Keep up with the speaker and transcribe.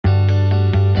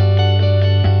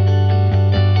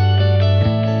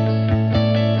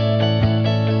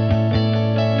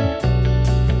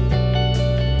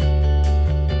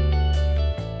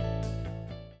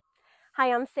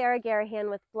Sarah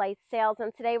Garahan with Blythe Sales,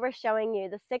 and today we're showing you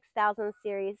the 6000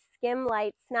 series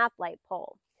Skimlite Snaplite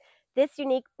pole. This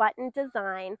unique button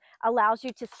design allows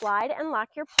you to slide and lock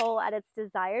your pole at its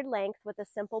desired length with a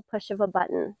simple push of a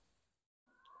button.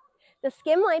 The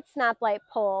Skimlite Snaplite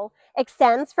pole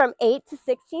extends from 8 to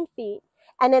 16 feet,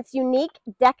 and its unique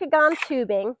Decagon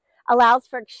tubing allows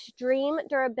for extreme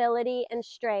durability and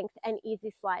strength and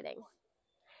easy sliding.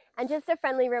 And just a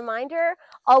friendly reminder,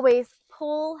 always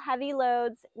pull heavy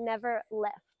loads, never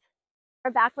lift.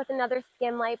 We're back with another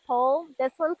Skimlite pole.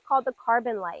 This one's called the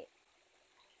Carbonlite.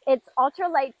 Its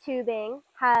ultralight tubing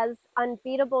has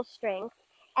unbeatable strength,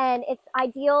 and it's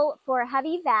ideal for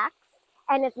heavy vacs,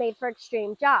 and it's made for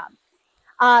extreme jobs.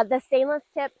 The stainless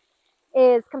tip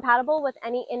is compatible with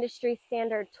any industry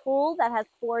standard tool that has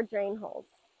 4 drain holes.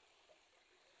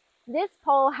 This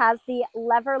pole has the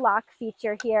lever lock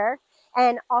feature here,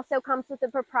 and also comes with a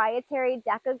proprietary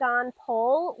Decagon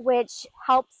pole, which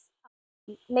helps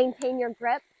maintain your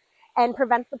grip and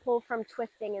prevents the pole from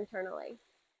twisting internally.